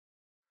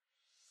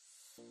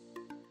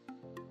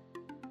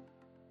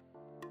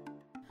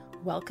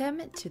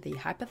Welcome to the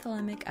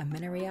Hypothalamic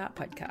Amenorrhea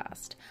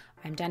podcast.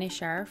 I'm Danny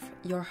Sheriff,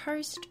 your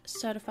host,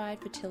 certified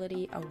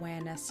fertility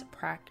awareness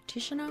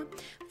practitioner,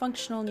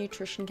 functional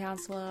nutrition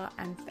counselor,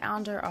 and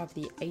founder of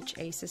the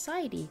HA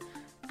Society,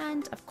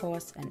 and of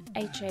course, an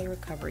HA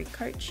recovery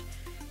coach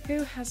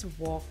who has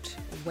walked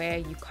where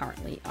you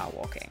currently are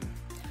walking.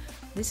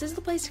 This is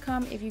the place to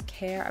come if you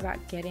care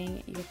about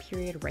getting your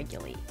period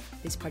regularly.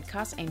 This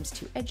podcast aims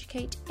to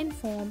educate,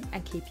 inform,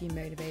 and keep you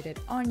motivated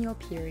on your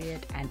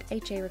period and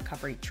HA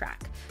recovery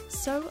track.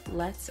 So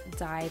let's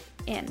dive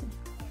in.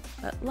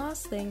 But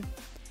last thing,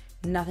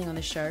 nothing on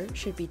the show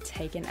should be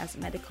taken as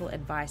medical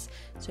advice,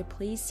 so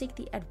please seek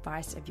the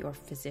advice of your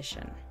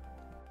physician.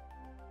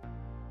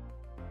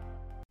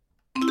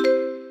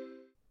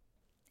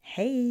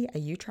 Hey, are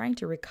you trying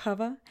to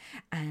recover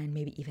and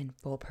maybe even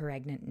fall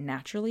pregnant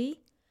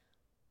naturally?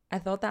 I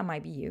thought that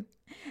might be you.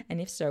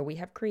 And if so, we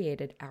have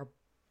created our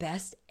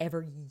best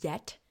ever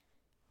yet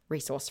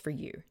resource for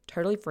you.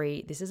 Totally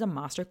free. This is a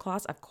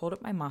masterclass. I've called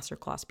it my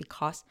masterclass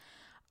because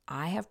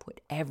I have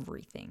put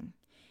everything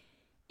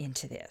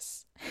into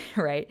this,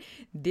 right?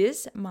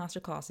 This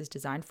masterclass is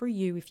designed for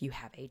you if you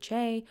have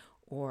HA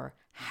or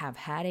have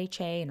had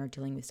HA and are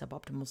dealing with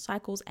suboptimal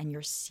cycles and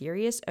you're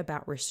serious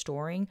about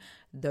restoring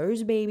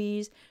those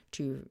babies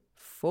to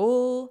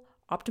full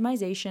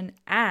optimization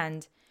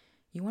and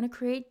you want to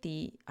create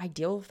the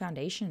ideal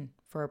foundation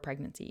for a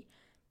pregnancy.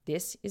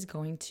 This is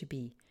going to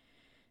be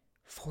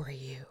for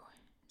you.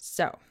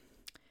 So,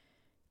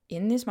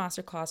 in this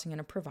masterclass, I'm going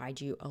to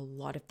provide you a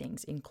lot of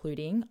things,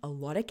 including a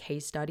lot of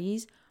case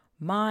studies,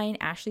 mine,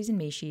 Ashley's and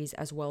Mishi's,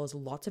 as well as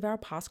lots of our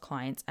past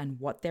clients and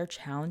what their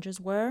challenges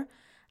were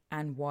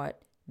and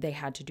what they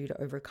had to do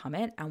to overcome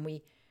it. And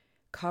we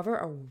cover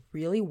a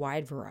really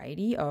wide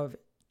variety of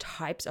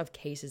types of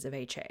cases of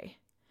HA.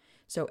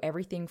 So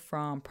everything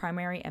from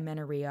primary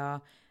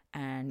amenorrhea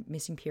and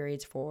missing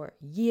periods for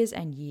years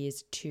and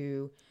years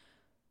to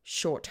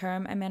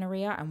short-term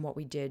amenorrhea and what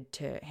we did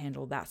to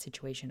handle that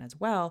situation as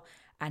well,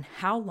 and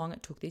how long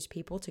it took these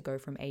people to go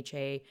from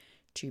HA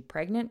to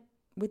pregnant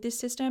with this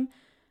system,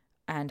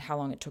 and how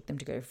long it took them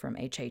to go from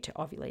HA to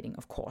ovulating,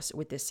 of course,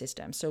 with this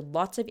system. So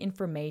lots of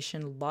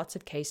information, lots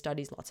of case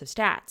studies, lots of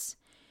stats.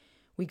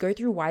 We go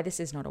through why this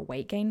is not a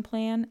weight gain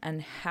plan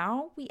and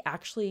how we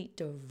actually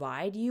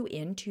divide you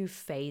into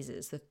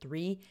phases, the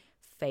 3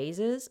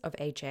 phases of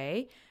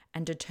HA,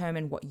 and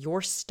determine what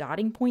your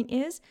starting point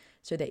is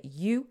so that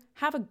you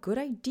have a good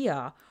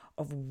idea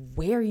of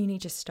where you need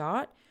to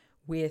start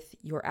with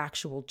your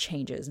actual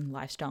changes and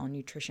lifestyle and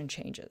nutrition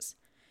changes.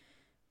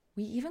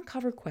 We even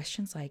cover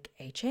questions like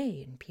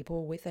HA and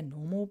people with a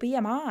normal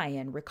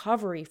BMI and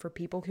recovery for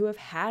people who have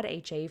had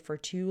HA for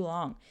too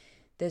long.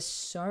 There's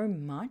so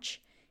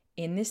much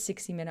in this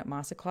 60-minute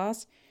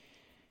masterclass.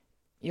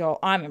 Yo,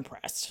 I'm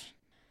impressed.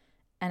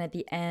 And at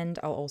the end,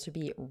 I'll also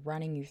be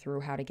running you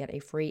through how to get a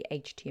free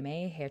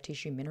HTMA, hair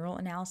tissue mineral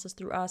analysis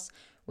through us,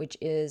 which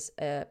is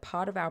a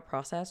part of our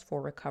process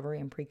for recovery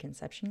and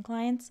preconception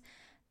clients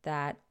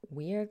that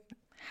we're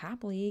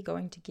happily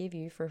going to give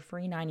you for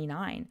free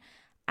 $99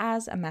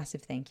 as a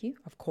massive thank you,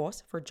 of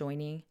course, for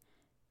joining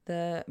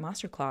the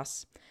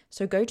masterclass.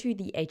 So go to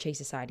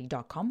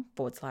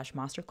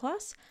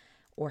thehasociety.com/masterclass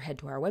or head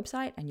to our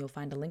website and you'll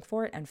find a link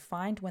for it and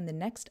find when the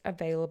next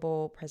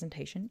available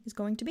presentation is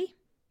going to be.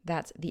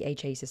 That's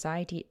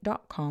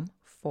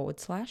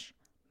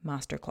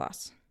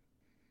thehasociety.com/masterclass.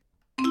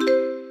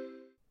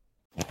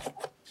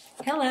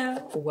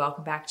 Hello,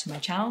 welcome back to my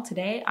channel.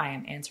 Today I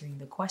am answering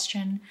the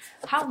question,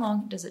 how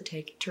long does it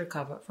take to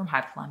recover from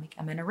hypothalamic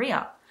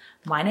amenorrhea?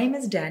 My name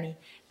is Danny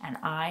and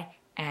I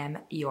am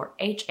your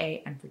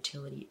HA and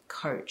fertility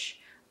coach.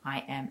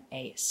 I am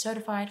a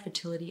certified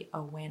fertility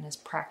awareness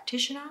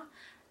practitioner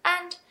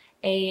and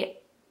a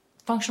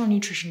functional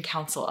nutrition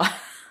counselor.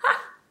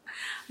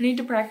 I need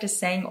to practice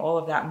saying all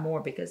of that more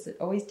because it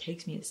always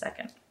takes me a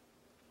second.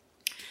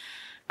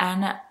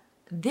 And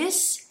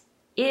this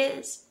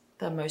is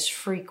the most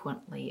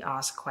frequently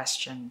asked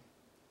question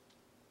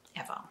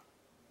ever,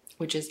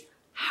 which is,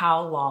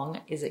 how long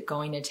is it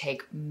going to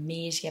take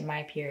me to get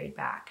my period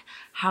back?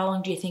 How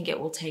long do you think it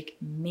will take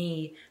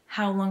me?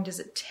 How long does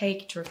it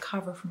take to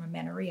recover from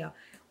amenorrhea?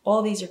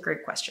 All these are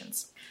great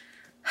questions.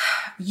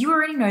 You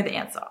already know the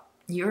answer.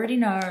 You already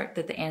know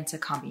that the answer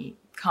can't be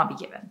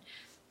given.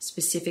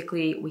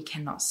 Specifically, we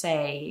cannot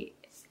say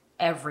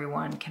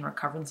everyone can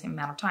recover in the same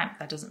amount of time.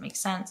 That doesn't make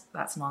sense.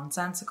 That's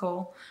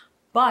nonsensical.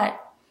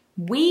 But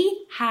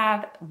we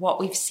have what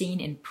we've seen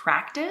in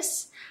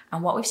practice.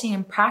 And what we've seen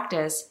in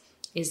practice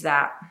is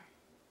that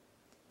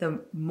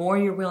the more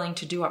you're willing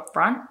to do up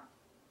front,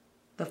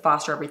 the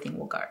faster everything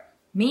will go.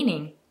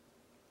 Meaning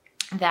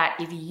that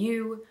if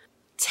you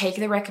take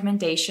the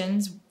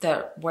recommendations,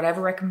 whatever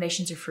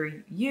recommendations are for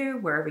you,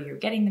 wherever you're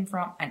getting them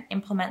from, and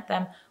implement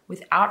them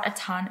without a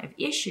ton of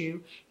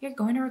issue, you're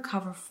going to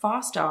recover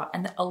faster.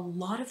 And a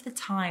lot of the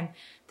time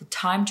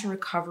to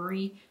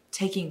recovery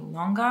taking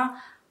longer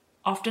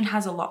often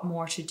has a lot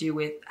more to do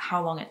with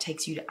how long it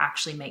takes you to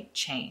actually make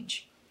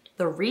change.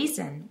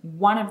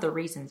 One of the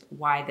reasons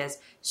why there's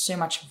so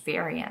much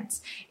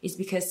variance is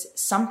because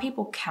some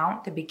people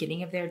count the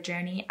beginning of their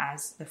journey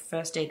as the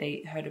first day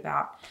they heard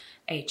about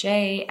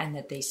HA and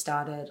that they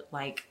started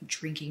like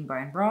drinking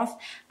bone broth.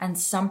 And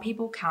some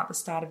people count the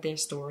start of their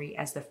story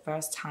as the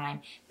first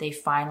time they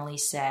finally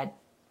said,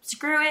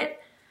 screw it,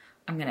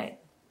 I'm going to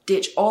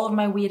ditch all of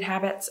my weird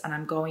habits and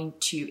I'm going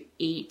to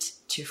eat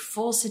to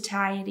full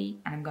satiety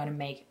and I'm going to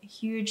make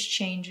huge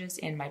changes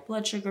in my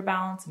blood sugar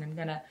balance and I'm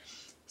going to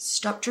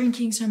stop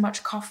drinking so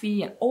much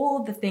coffee and all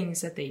of the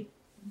things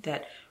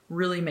that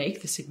really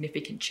make the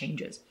significant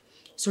changes.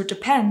 So it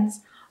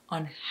depends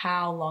on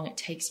how long it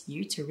takes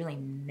you to really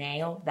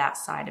nail that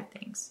side of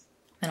things.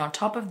 And on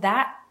top of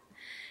that,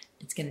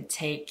 it's going to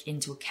take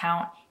into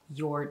account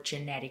your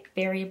genetic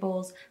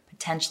variables,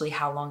 potentially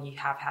how long you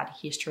have had a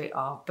history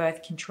of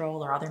birth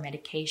control or other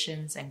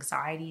medications,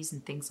 anxieties,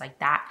 and things like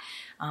that.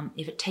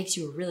 If it takes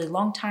you a really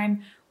long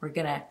time, we're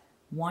going to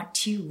want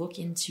to look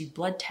into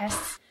blood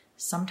tests.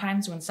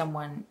 Sometimes when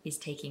someone is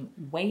taking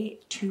way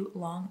too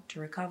long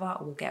to recover,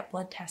 we'll get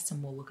blood tests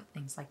and we'll look at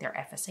things like their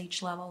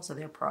FSH levels or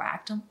their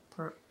prolactin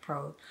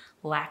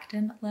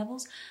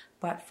levels.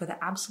 But for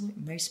the absolute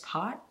most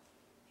part,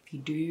 if you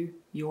do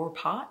your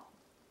part,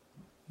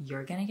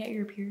 you're going to get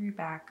your period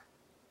back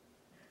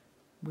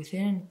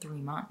within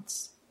 3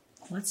 months.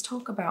 Let's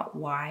talk about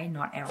why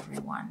not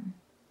everyone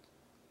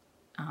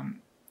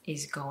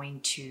is going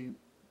to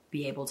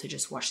be able to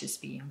just watch this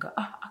video and go,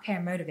 oh, okay,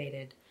 I'm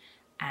motivated,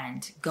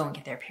 and go and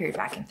get their period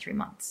back in 3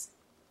 months.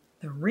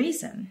 The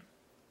reason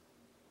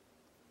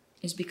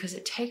is because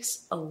it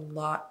takes a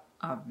lot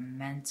of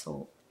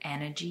mental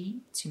energy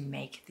to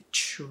make the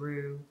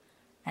true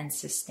and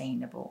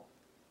sustainable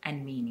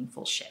and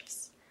meaningful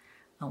shifts.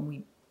 And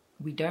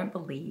we don't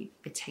believe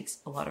it takes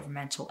a lot of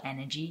mental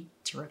energy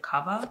to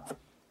recover.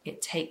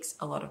 It takes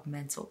a lot of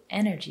mental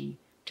energy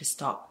to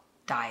stop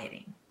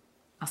dieting.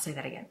 I'll say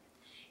that again.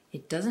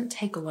 It doesn't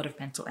take a lot of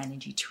mental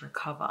energy to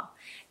recover.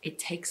 It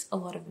takes a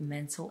lot of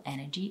mental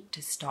energy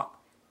to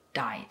stop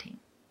dieting.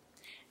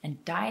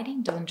 And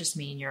dieting doesn't just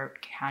mean you're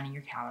counting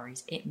your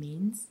calories. It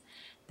means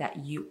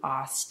that you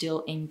are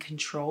still in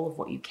control of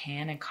what you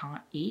can and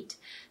can't eat.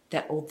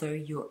 That although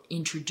you're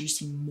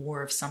introducing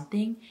more of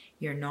something,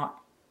 you're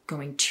not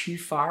going too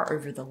far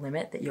over the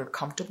limit that you're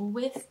comfortable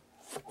with.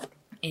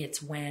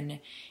 It's when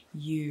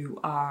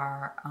you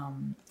are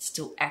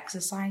still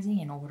exercising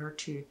in order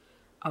to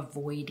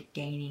avoid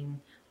gaining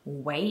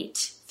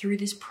weight through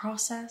this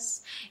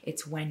process.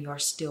 It's when you're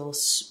still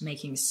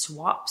making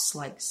swaps,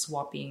 like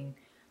swapping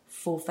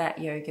full fat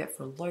yogurt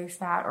for low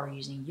fat, or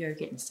using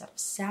yogurt instead of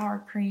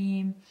sour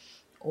cream,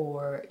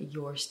 or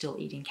you're still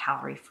eating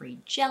calorie-free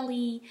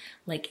jelly.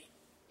 Like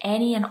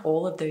any and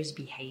all of those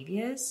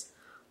behaviors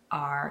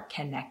are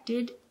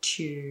connected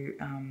to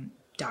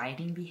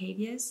dieting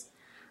behaviors,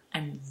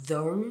 and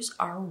those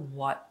are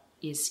what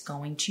is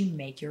going to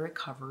make your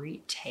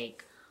recovery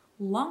take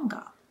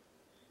longer.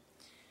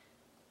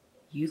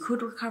 You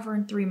could recover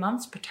in 3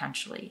 months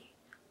potentially,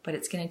 but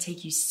it's going to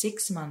take you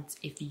 6 months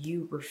if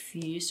you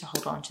refuse to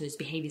hold on to those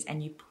behaviors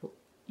and you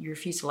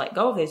refuse to let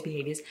go of those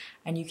behaviors,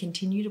 and you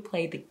continue to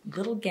play the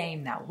little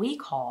game that we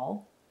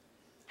call,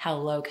 how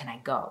low can I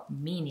go?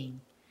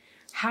 Meaning,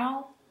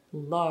 how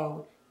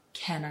low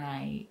can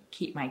I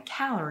keep my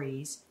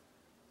calories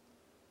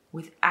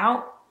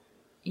without,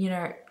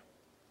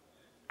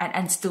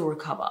 and still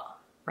recover,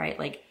 right?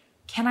 Like,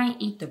 can I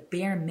eat the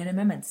bare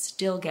minimum and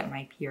still get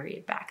my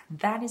period back?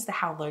 That is the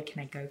how low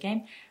can I go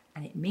game,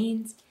 and it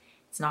means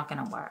it's not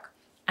going to work.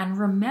 And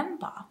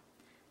remember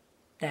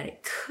that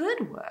it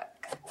could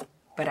work,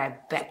 but I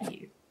bet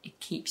you it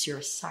keeps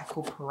your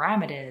cycle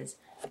parameters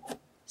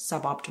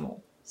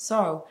suboptimal.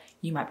 So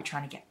you might be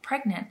trying to get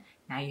pregnant.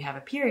 Now you have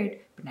a period,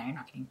 but now you're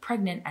not getting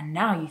pregnant, and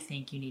now you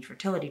think you need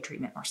fertility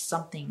treatment or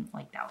something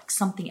like that. Like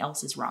something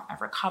else is wrong.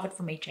 I've recovered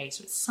from HA,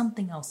 so it's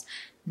something else.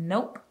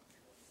 Nope.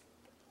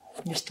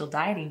 You're still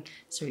dieting.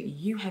 So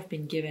you have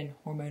been given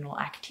hormonal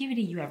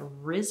activity. You have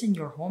risen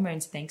your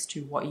hormones thanks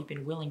to what you've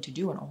been willing to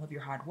do and all of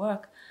your hard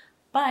work.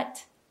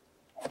 But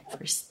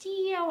you're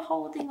still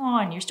holding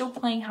on. You're still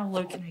playing how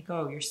low can I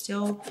go. You're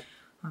still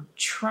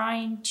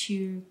trying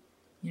to,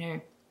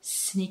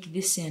 sneak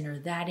this in or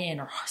that in,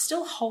 or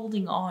still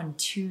holding on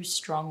too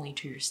strongly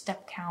to your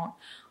step count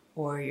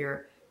or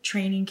your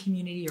training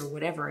community or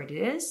whatever it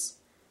is.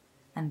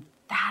 And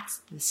that's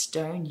the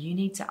stone you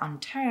need to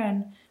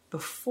unturn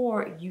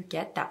before you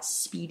get that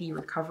speedy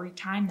recovery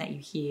time that you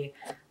hear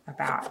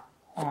about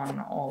on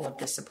all of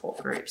the support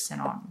groups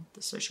and on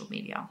the social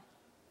media.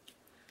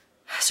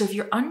 So if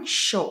you're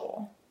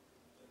unsure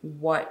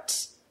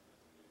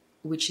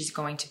which is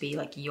going to be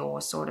like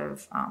your sort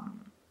of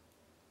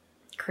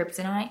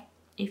kryptonite,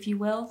 if you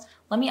will,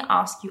 let me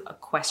ask you a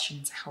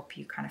question to help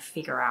you kind of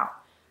figure out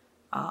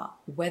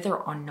whether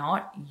or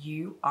not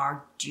you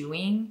are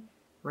doing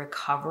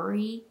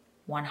recovery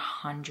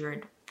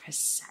 100%.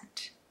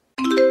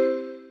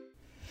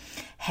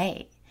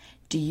 Hey,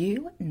 do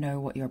you know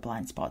what your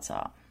blind spots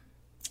are?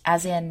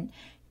 As in,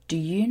 do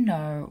you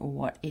know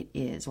what it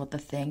is, what the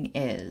thing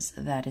is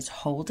that is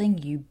holding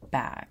you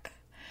back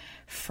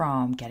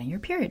from getting your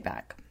period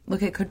back.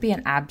 Look, it could be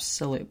an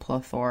absolute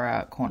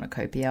plethora,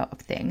 cornucopia of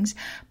things,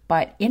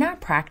 but in our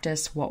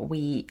practice,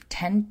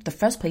 the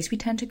first place we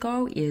tend to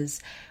go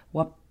is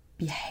what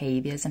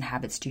behaviors and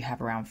habits do you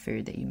have around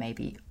food that you may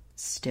be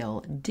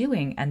still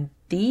doing? And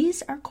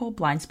these are called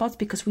blind spots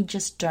because we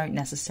just don't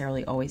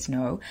necessarily always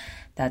know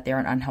that they're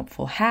an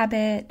unhelpful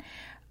habit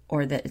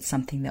or that it's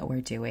something that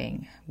we're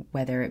doing,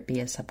 whether it be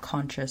a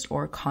subconscious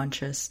or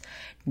conscious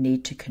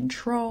need to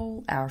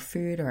control our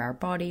food or our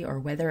body, or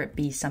whether it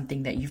be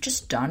something that you've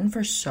just done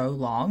for so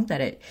long that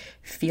it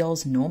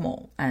feels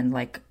normal and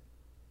like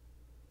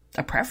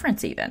a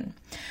preference even.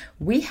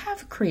 We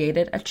have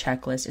created a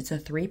checklist. It's a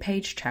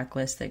 3-page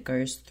checklist that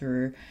goes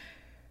through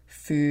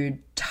food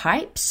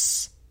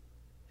types,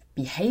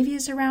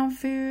 behaviors around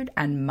food,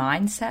 and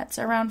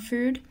mindsets around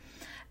food.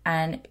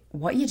 And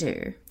what you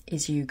do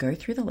is you go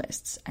through the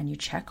lists and you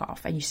check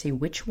off and you see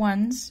which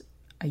ones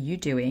are you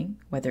doing,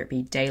 whether it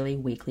be daily,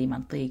 weekly,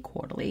 monthly,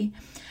 quarterly,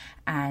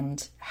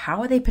 and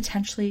how are they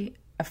potentially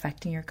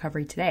affecting your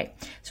recovery today.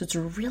 So it's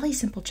a really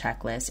simple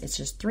checklist. It's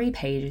just 3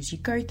 pages. You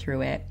go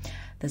through it.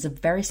 There's a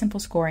very simple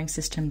scoring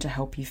system to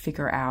help you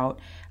figure out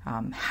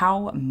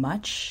how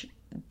much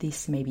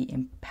this may be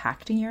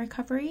impacting your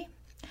recovery.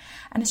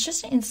 And it's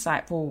just an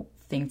insightful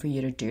thing for you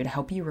to do to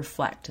help you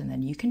reflect, and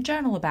then you can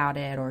journal about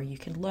it or you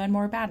can learn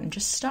more about it and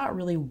just start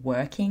really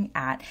working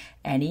at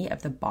any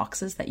of the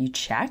boxes that you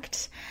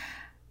checked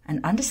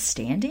and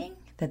understanding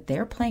that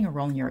they're playing a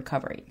role in your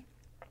recovery.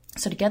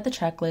 So to get the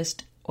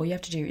checklist, all you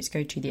have to do is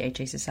go to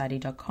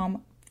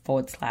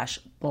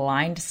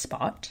thehasociety.com/blind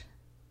spot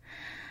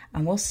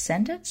and we'll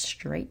send it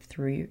straight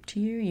through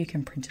to you. You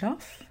can print it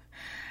off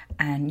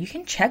and you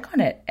can check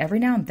on it every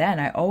now and then.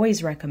 I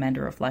always recommend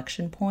a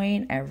reflection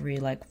point every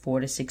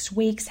 4 to 6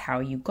 weeks. How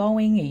are you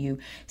going? Are you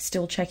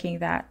still checking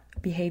that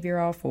behavior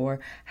off, or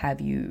have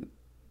you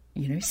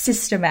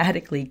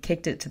systematically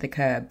kicked it to the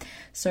curb?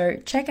 So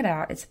check it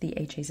out. It's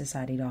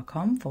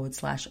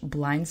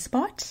thehasociety.com/blind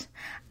spot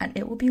and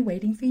it will be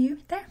waiting for you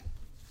there.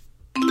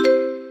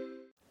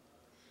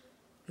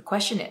 The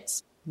question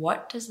is,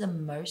 what does the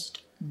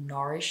most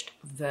nourished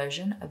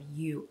version of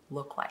you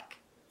look like?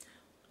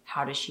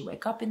 How does she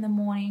wake up in the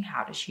morning?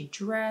 How does she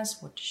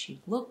dress? What does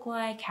she look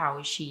like? How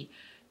is she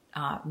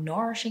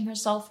nourishing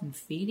herself and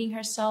feeding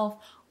herself?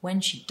 When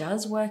she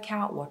does work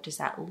out, what does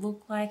that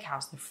look like?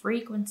 How's the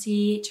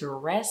frequency to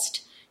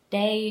rest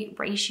day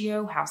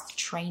ratio? How's the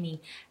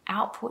training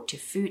output to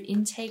food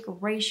intake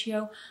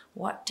ratio?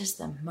 What does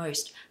the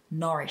most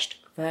nourished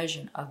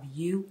version of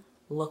you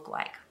look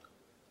like?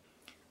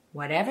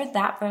 Whatever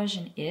that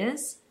version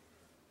is,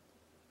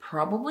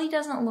 probably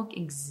doesn't look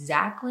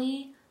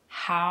exactly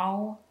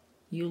how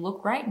you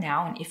look right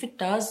now. And if it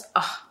does,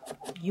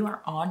 you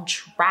are on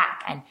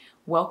track. And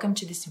welcome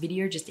to this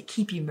video just to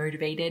keep you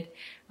motivated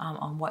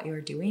on what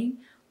you're doing.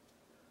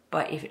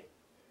 But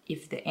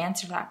if the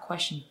answer to that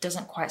question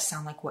doesn't quite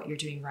sound like what you're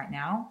doing right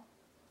now,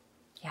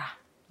 yeah,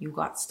 you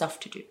got stuff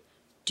to do.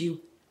 Do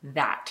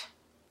that.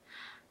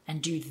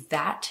 And do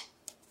that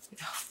with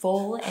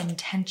full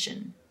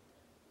intention.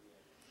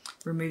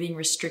 Removing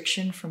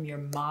restriction from your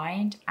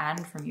mind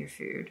and from your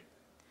food.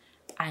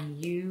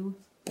 And you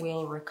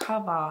will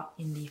recover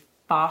in the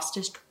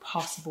fastest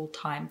possible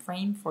time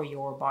frame for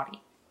your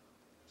body.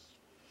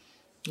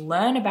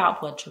 Learn about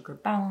blood sugar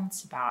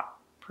balance, about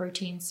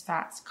proteins,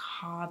 fats,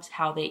 carbs,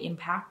 how they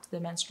impact the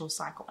menstrual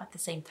cycle at the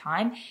same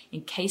time,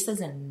 in case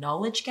there's a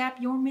knowledge gap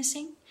you're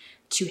missing,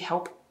 to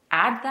help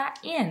add that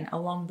in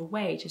along the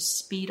way to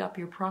speed up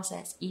your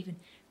process even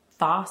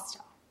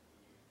faster.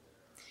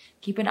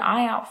 Keep an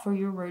eye out for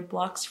your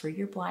roadblocks, for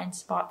your blind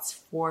spots,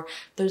 for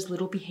those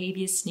little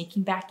behaviors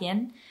sneaking back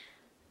in,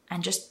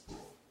 and just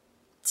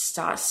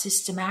start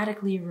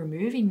systematically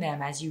removing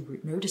them as you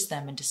notice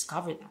them and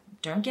discover them.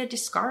 Don't get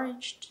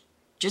discouraged.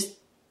 Just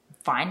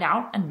find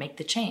out and make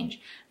the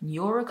change. And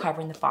you'll recover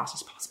in the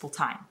fastest possible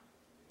time.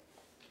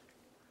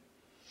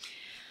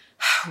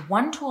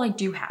 One tool I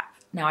do have.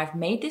 Now, I've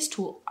made this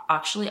tool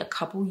actually a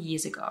couple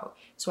years ago,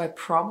 so I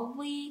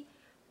probably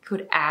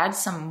could add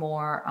some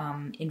more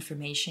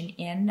information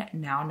in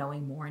now,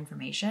 knowing more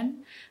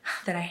information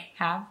that I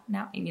have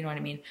now. You know what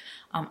I mean?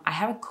 I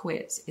have a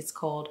quiz. It's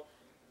called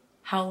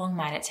How Long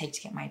Might It Take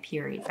to Get My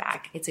Period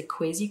Back? It's a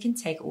quiz you can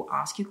take. It will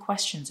ask you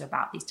questions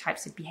about these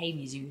types of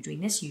behaviors. Are you doing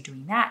this? Are you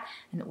doing that?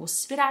 And it will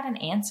spit out an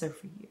answer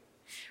for you.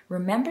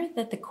 Remember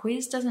that the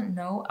quiz doesn't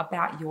know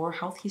about your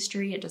health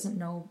history. It doesn't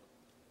know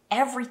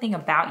everything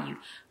about you,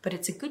 but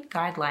it's a good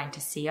guideline to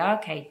see,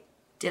 okay,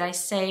 did I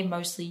say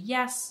mostly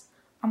yes,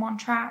 I'm on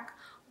track?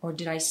 Or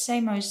did I say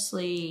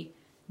mostly,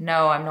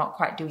 no, I'm not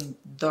quite doing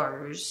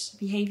those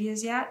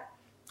behaviors yet?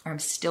 Or I'm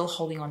still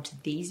holding on to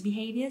these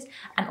behaviors?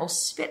 And it'll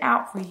spit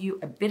out for you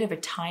a bit of a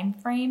time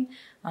frame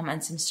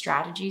and some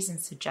strategies and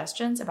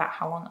suggestions about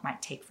how long it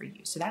might take for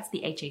you. So that's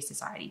the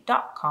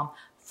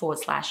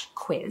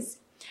hasociety.com/quiz.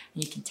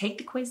 And you can take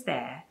the quiz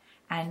there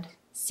and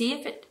see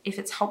if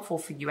it's helpful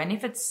for you. And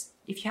if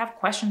you have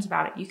questions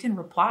about it, you can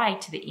reply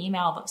to the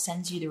email that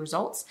sends you the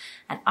results,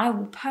 and I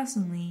will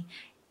personally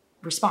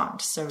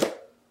respond. So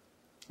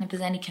If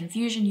there's any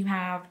confusion you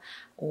have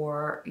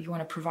or you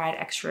want to provide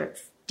extra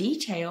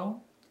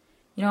detail,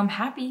 I'm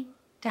happy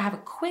to have a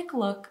quick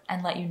look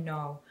and let you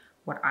know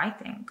what I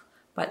think.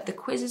 But the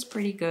quiz is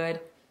pretty good.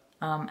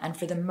 And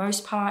for the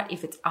most part,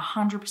 if it's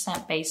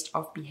 100% based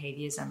off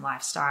behaviors and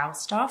lifestyle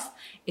stuff,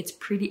 it's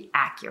pretty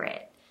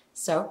accurate.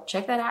 So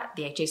check that out,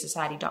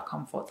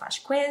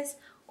 thehasociety.com/quiz,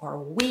 or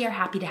we are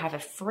happy to have a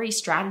free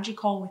strategy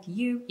call with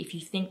you if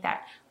you think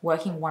that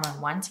working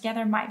one-on-one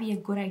together might be a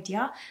good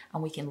idea,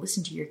 and we can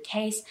listen to your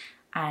case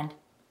and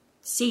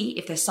see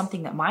if there's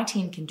something that my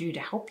team can do to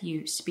help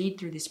you speed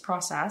through this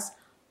process.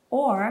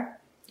 Or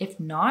if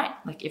not,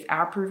 like if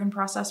our proven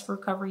process for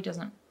recovery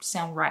doesn't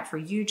sound right for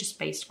you just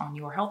based on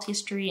your health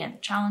history and the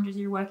challenges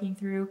you're working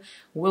through,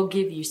 we'll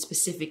give you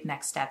specific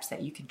next steps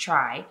that you can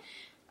try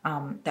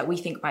that we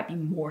think might be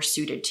more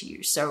suited to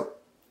you. So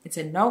it's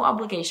a no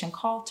obligation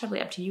call, totally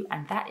up to you.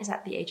 And that is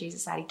at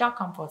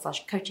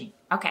thehasociety.com/coaching.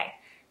 Okay.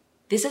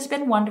 This has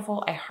been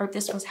wonderful. I hope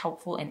this was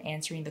helpful in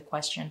answering the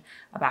question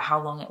about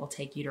how long it will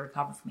take you to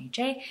recover from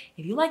HA.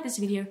 If you like this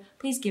video,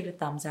 please give it a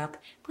thumbs up.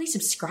 Please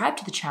subscribe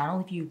to the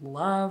channel if you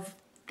love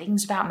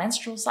things about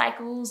menstrual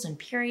cycles and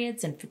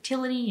periods and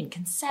fertility and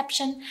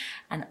conception.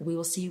 And we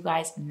will see you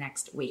guys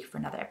next week for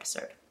another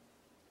episode.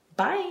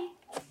 Bye.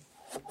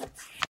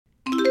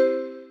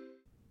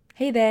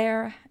 Hey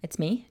there, it's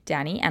me,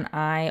 Danny, and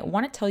I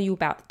want to tell you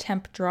about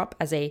Temp Drop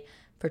as a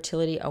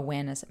fertility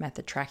awareness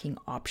method tracking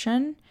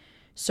option.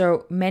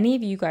 So many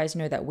of you guys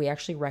know that we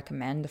actually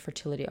recommend the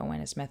fertility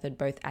awareness method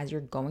both as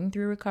you're going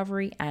through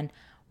recovery and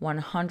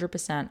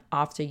 100%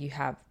 after you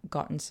have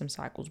gotten some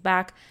cycles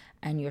back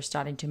and you're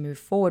starting to move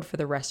forward for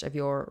the rest of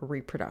your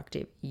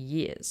reproductive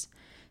years.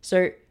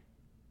 So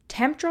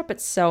Temp Drop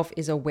itself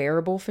is a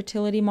wearable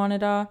fertility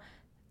monitor,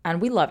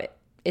 and we love it.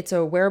 It's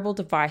a wearable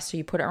device, so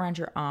you put it around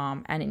your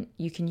arm and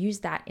you can use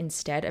that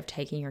instead of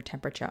taking your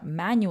temperature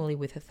manually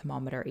with a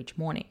thermometer each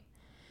morning.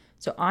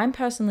 So I'm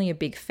personally a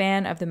big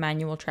fan of the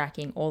manual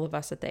tracking. All of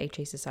us at the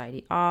HA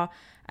Society are.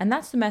 And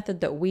that's the method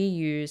that we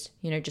use,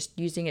 just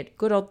using a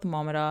good old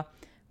thermometer.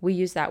 We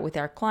use that with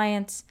our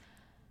clients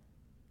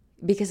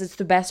because it's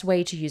the best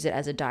way to use it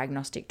as a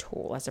diagnostic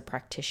tool, as a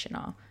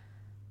practitioner.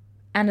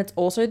 And it's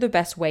also the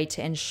best way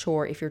to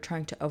ensure if you're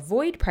trying to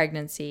avoid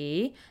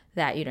pregnancy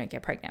that you don't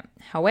get pregnant.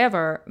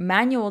 However,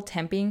 manual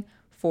temping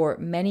for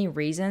many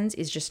reasons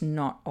is just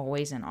not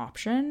always an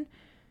option.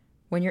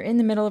 When you're in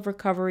the middle of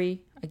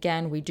recovery,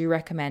 again, we do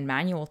recommend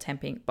manual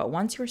temping, but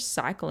once you're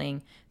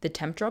cycling, the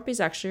Temp Drop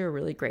is actually a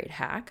really great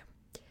hack.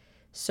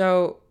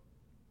 So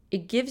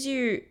it gives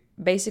you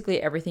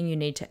basically everything you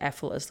need to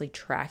effortlessly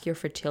track your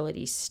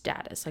fertility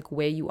status, like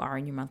where you are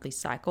in your monthly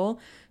cycle.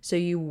 So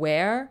you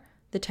wear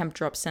the Temp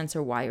Drop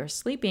sensor while you're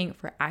sleeping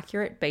for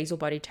accurate basal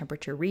body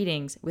temperature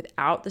readings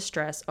without the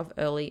stress of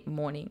early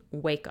morning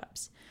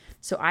wake-ups.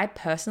 So I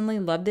personally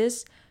love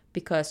this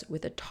because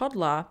with a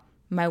toddler,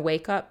 my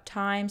wake-up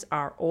times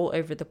are all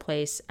over the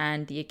place,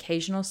 and the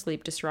occasional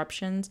sleep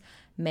disruptions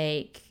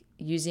make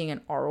using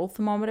an oral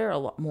thermometer a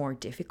lot more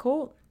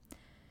difficult.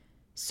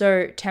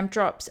 So Temp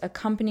Drop's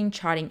accompanying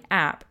charting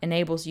app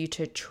enables you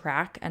to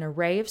track an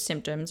array of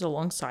symptoms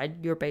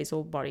alongside your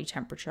basal body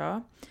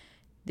temperature.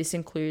 This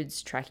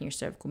includes tracking your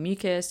cervical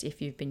mucus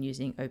if you've been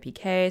using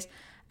OPKs,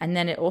 and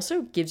then it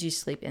also gives you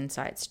sleep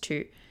insights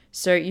too.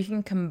 So you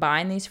can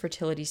combine these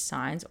fertility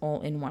signs all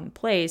in one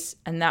place,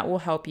 and that will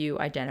help you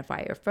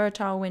identify your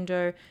fertile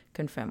window,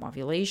 confirm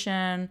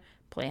ovulation,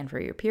 plan for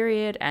your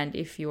period, and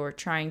if you're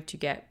trying to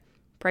get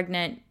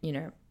pregnant,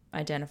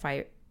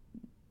 identify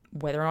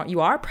whether or not you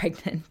are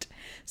pregnant.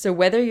 So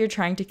whether you're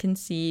trying to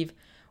conceive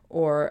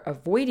or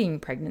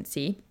avoiding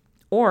pregnancy,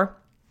 or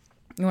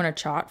you want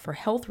to chart for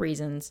health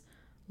reasons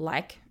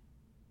like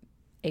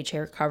HA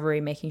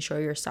recovery, making sure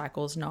your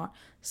cycle's not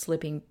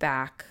slipping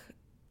back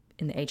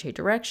in the HA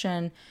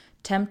direction,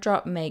 Temp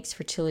Drop makes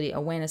fertility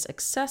awareness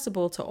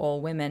accessible to all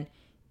women,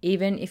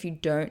 even if you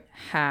don't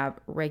have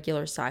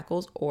regular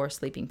cycles or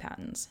sleeping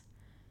patterns.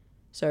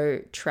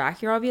 So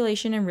track your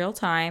ovulation in real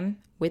time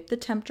with the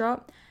Temp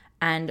Drop,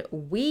 and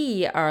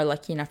we are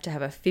lucky enough to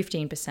have a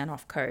 15%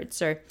 off code.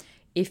 So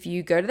if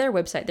you go to their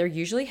website, they're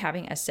usually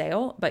having a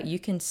sale, but you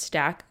can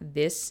stack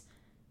this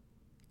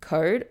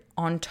code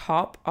on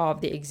top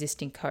of the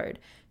existing code.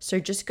 So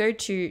just go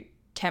to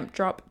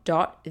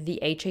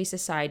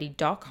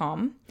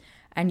tempdrop.thehasociety.com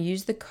and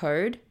use the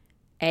code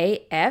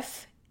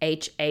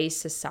AFHA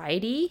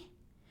Society.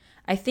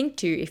 I think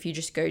too, if you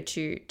just go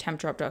to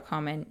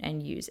tempdrop.com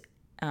and use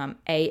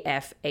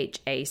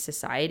AFHA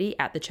Society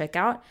at the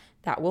checkout,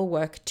 that will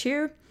work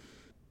too.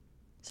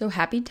 So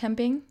happy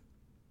temping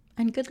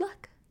and good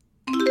luck.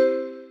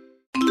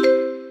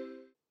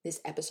 This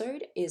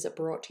episode is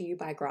brought to you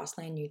by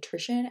Grassland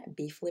Nutrition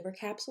beef liver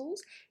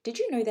capsules. Did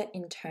you know that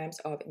in terms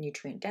of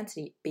nutrient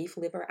density, beef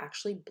liver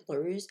actually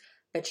blows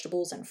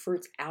vegetables and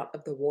fruits out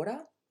of the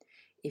water?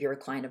 If you're a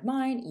client of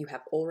mine, you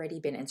have already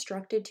been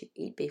instructed to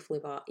eat beef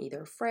liver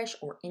either fresh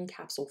or in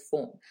capsule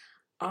form.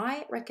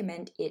 I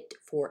recommend it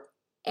for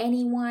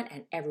anyone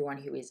and everyone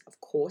who is, of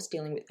course,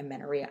 dealing with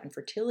amenorrhea and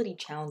fertility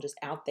challenges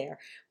out there,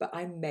 but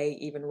I may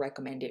even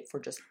recommend it for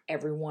just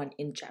everyone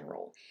in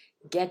general.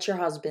 Get your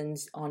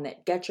husbands on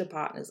it, get your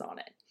partners on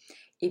it.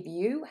 If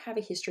you have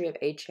a history of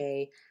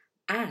HA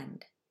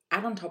and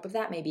add on top of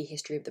that maybe a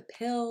history of the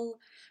pill,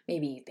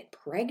 maybe you've been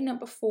pregnant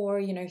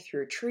before,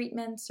 through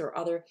treatments or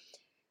other,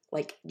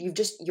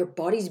 your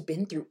body's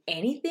been through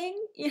anything,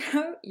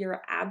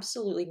 you're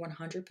absolutely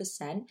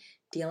 100%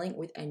 dealing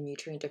with a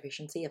nutrient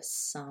deficiency of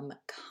some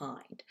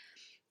kind.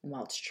 And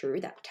while it's true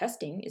that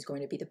testing is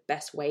going to be the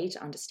best way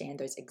to understand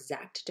those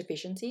exact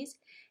deficiencies,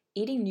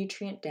 eating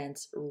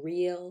nutrient-dense,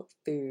 real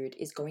food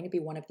is going to be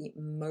one of the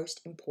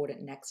most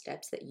important next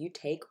steps that you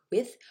take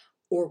with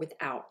or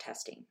without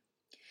testing.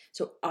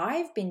 So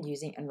I've been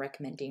using and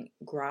recommending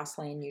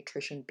Grassland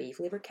Nutrition beef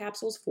liver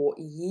capsules for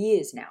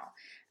years now.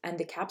 And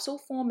the capsule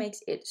form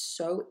makes it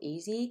so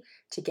easy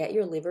to get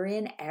your liver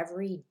in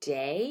every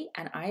day.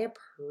 And I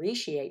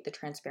appreciate the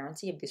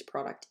transparency of this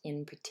product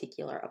in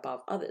particular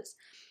above others.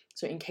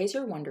 So in case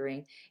you're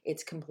wondering,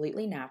 it's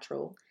completely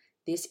natural.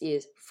 This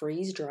is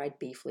freeze-dried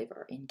beef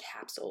liver in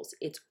capsules.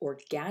 It's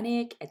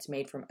organic, it's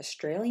made from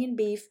Australian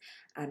beef,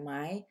 and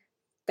my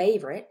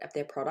favorite of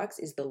their products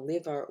is the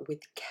liver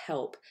with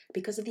kelp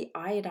because of the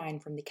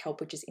iodine from the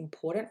kelp, which is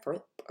important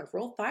for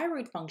overall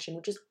thyroid function,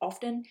 which is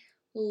often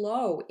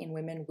low in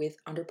women with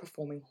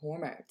underperforming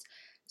hormones.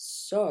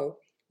 So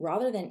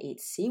rather than eat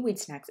seaweed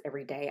snacks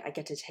every day, I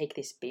get to take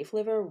this beef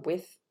liver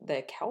with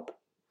the kelp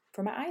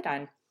for my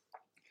iodine.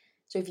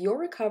 So if you're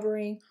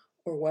recovering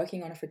or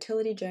working on a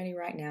fertility journey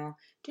right now,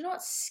 do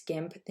not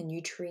skimp the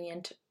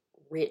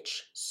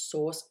nutrient-rich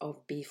source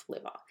of beef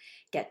liver.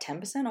 Get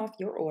 10% off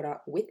your order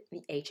with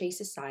the HA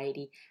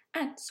Society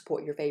and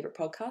support your favorite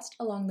podcast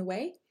along the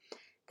way.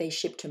 They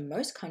ship to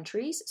most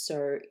countries,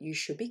 so you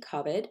should be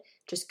covered.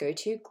 Just go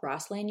to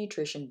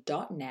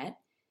grasslandnutrition.net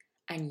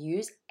and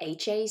use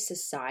HA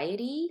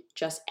Society,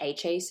 just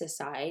HA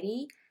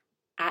Society,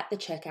 at the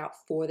checkout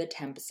for the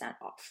 10%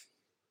 off.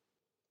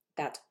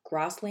 That's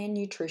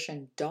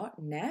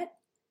grasslandnutrition.net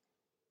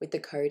with the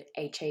code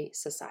HA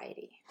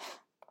Society.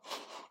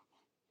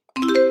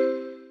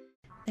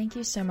 Thank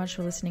you so much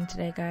for listening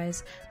today,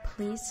 guys.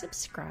 Please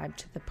subscribe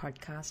to the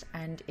podcast,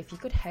 and if you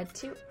could head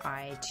to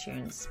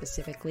iTunes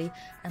specifically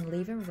and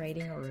leave a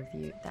rating or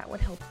review, that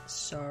would help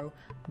so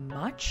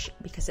much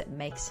because it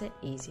makes it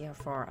easier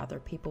for other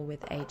people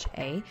with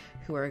HA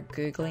who are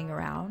Googling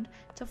around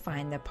to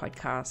find the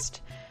podcast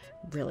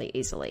really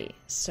easily.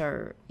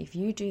 So if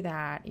you do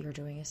that, you're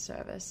doing a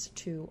service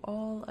to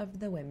all of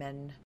the women